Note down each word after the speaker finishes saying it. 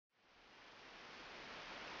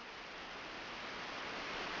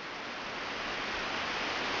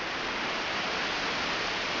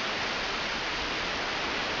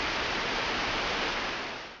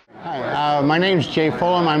My name's Jay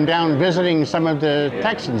Fullum. I'm down visiting some of the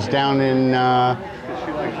Texans down in, I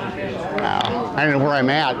don't know where I'm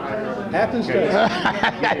at. Athens, Texas.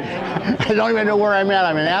 I don't even know where I'm at.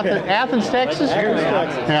 I'm in Athens, Texas?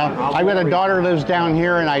 Yeah, I've got a daughter who lives down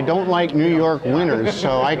here, and I don't like New York winters,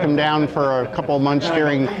 so I come down for a couple of months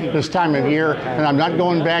during this time of year, and I'm not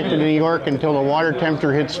going back to New York until the water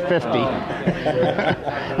temperature hits 50.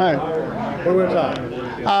 What are we talking?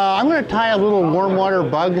 I'm going to tie a little warm water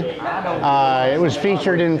bug. It was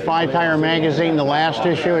featured in Fly Tire magazine, the last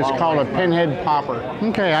issue. It's called a pinhead popper.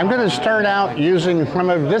 Okay, I'm going to start out using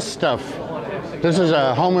some of this stuff. This is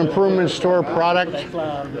a home improvement store product.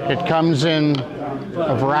 It comes in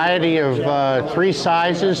a variety of 3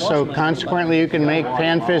 sizes, so consequently you can make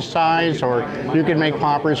panfish size, or you can make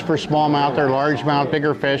poppers for smallmouth or largemouth,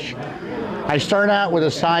 bigger fish. I start out with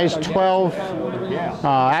a size 12,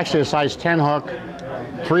 actually a size 10 hook,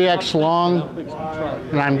 3X long,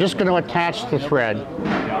 and I'm just going to attach the thread.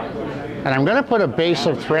 And I'm going to put a base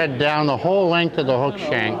of thread down the whole length of the hook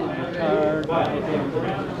shank.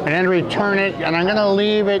 And then return it, and I'm going to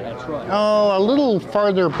leave it, a little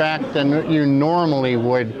farther back than you normally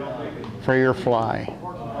would for your fly.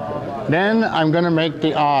 Then I'm going to make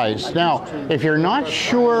the eyes. Now, if you're not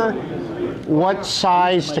sure what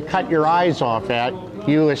size to cut your eyes off at,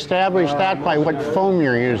 you establish that by what foam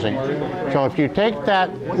you're using. So if you take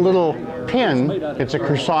that little pin, it's a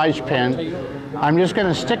corsage pin, I'm just going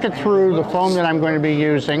to stick it through the foam that I'm going to be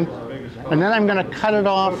using, and then I'm going to cut it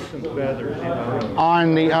off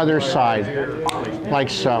on the other side, like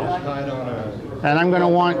so. And I'm going to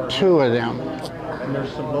want 2 of them,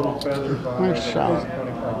 like so.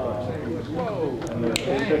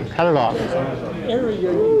 Cut it off.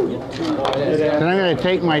 Then I'm going to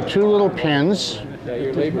take my 2 little pins,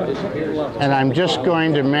 and I'm just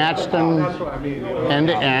going to match them end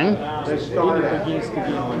to end.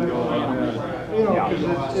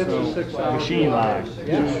 Machine line.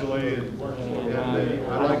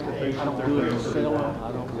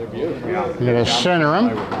 I'm going to center them.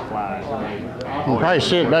 You can probably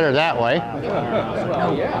see it better that way.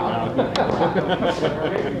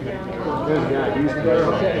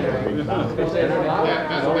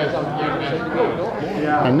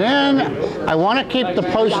 And then I want to keep the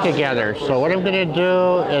post together. So what I'm going to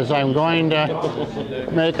do is I'm going to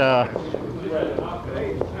make a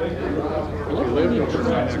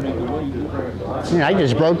I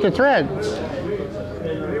just broke the thread.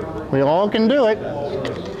 We all can do it.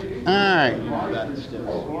 All right.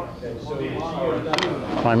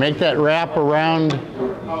 I make that wrap around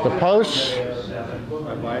the posts.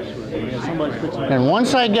 And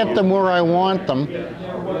once I get them where I want them,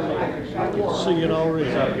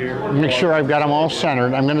 make sure I've got them all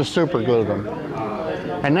centered, I'm going to super glue them.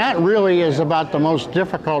 And that really is about the most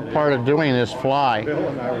difficult part of doing this fly,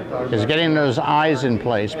 is getting those eyes in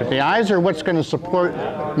place. But the eyes are what's going to support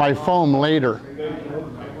my foam later.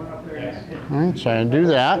 All right, so I do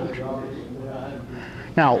that.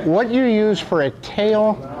 Now, what you use for a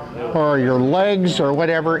tail or your legs or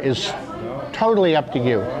whatever is totally up to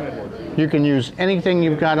you. You can use anything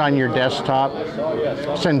you've got on your desktop,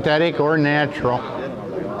 synthetic or natural.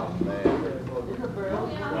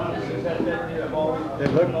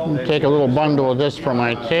 Take a little bundle of this for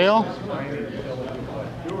my tail.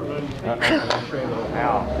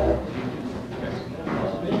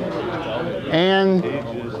 And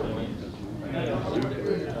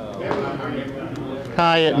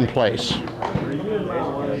tie it in place.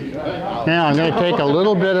 Now I'm going to take a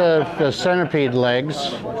little bit of the centipede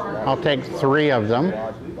legs. I'll take 3 of them.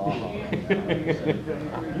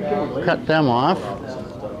 Cut them off.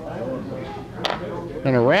 I'm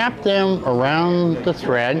going to wrap them around the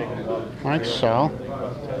thread, like so.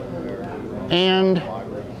 And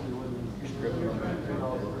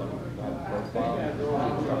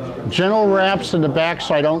gentle wraps in the back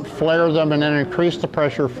so I don't flare them, and then increase the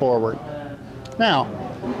pressure forward. Now,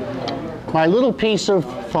 my little piece of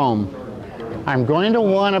foam. I'm going to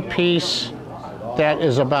want a piece that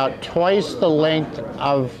is about twice the length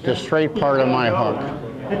of the straight part of my hook.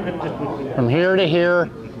 From here to here,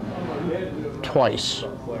 twice.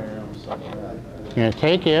 I'm going to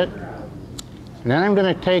take it, and then I'm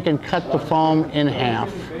going to take and cut the foam in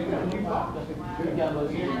half.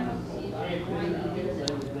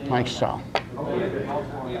 Like so.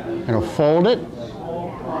 I'm going to fold it.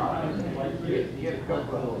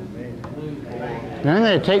 Then I'm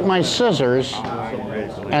going to take my scissors,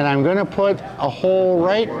 and I'm going to put a hole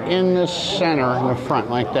right in the center, in the front,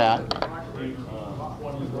 like that.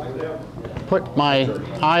 Put my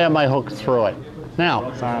eye of my hook through it.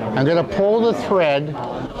 Now, I'm going to pull the thread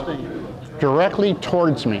directly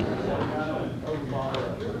towards me.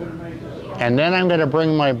 And then I'm going to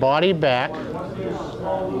bring my body back.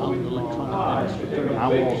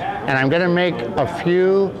 And I'm going to make a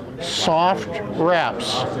few soft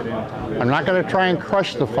wraps. I'm not going to try and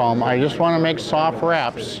crush the foam. I just want to make soft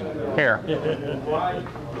wraps. Here.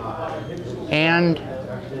 And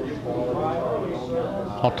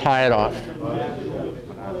I'll tie it off.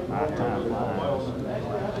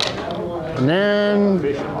 And then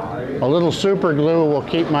a little super glue will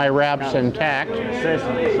keep my wraps intact.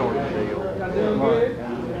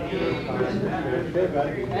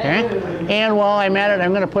 Okay. And while I'm at it,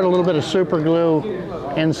 I'm going to put a little bit of super glue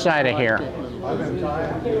inside of here.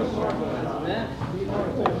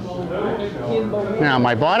 Now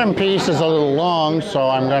my bottom piece is a little long, so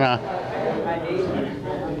I'm going to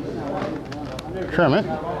trim it.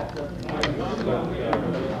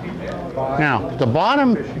 Now the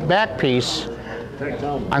bottom back piece,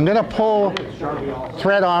 I'm going to pull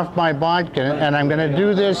thread off my bodkin, and I'm going to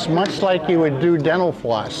do this much like you would do dental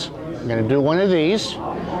floss. I'm going to do one of these,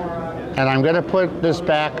 and I'm going to put this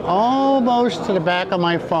back almost to the back of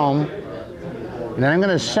my foam, and then I'm going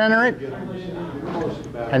to center it,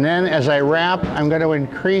 and then as I wrap, I'm going to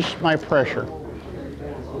increase my pressure,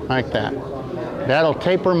 like that. That'll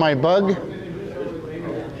taper my bug,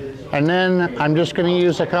 and then I'm just going to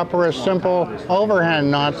use a couple of simple overhand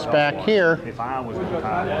knots back here. If I was in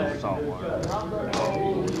the salt water.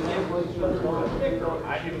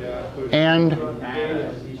 And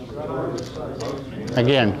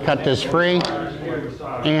again, cut this free,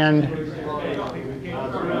 and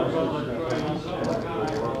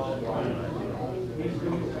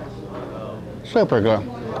super glue.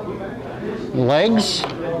 Legs,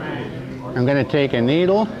 I'm going to take a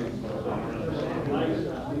needle.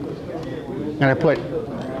 I'm going to put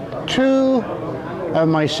 2 of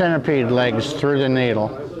my centipede legs through the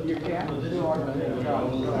needle.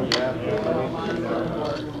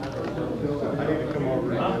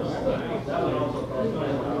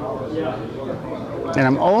 And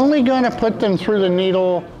I'm only going to put them through the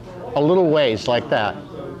needle a little ways, like that.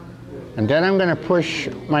 And then I'm going to push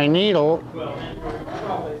my needle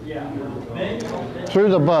through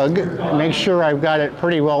the bug, make sure I've got it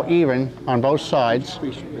pretty well even on both sides,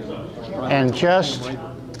 and just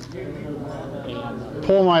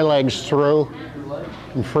pull my legs through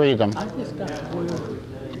and free them.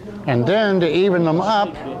 And then to even them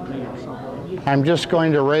up, I'm just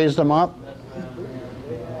going to raise them up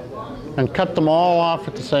and cut them all off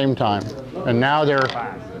at the same time. And now they're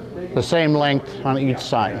the same length on each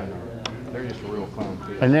side. They're just real fun.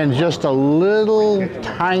 And then just a little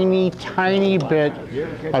tiny, tiny bit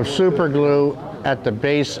of super glue at the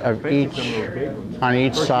base of each, on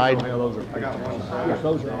each side.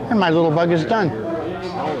 And my little bug is done.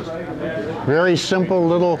 Very simple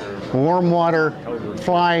little warm water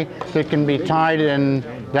fly that can be tied in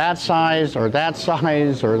that size or that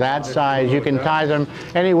size or that size. You can tie them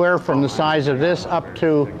anywhere from the size of this up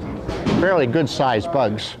to fairly good sized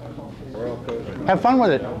bugs. Have fun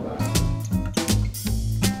with it.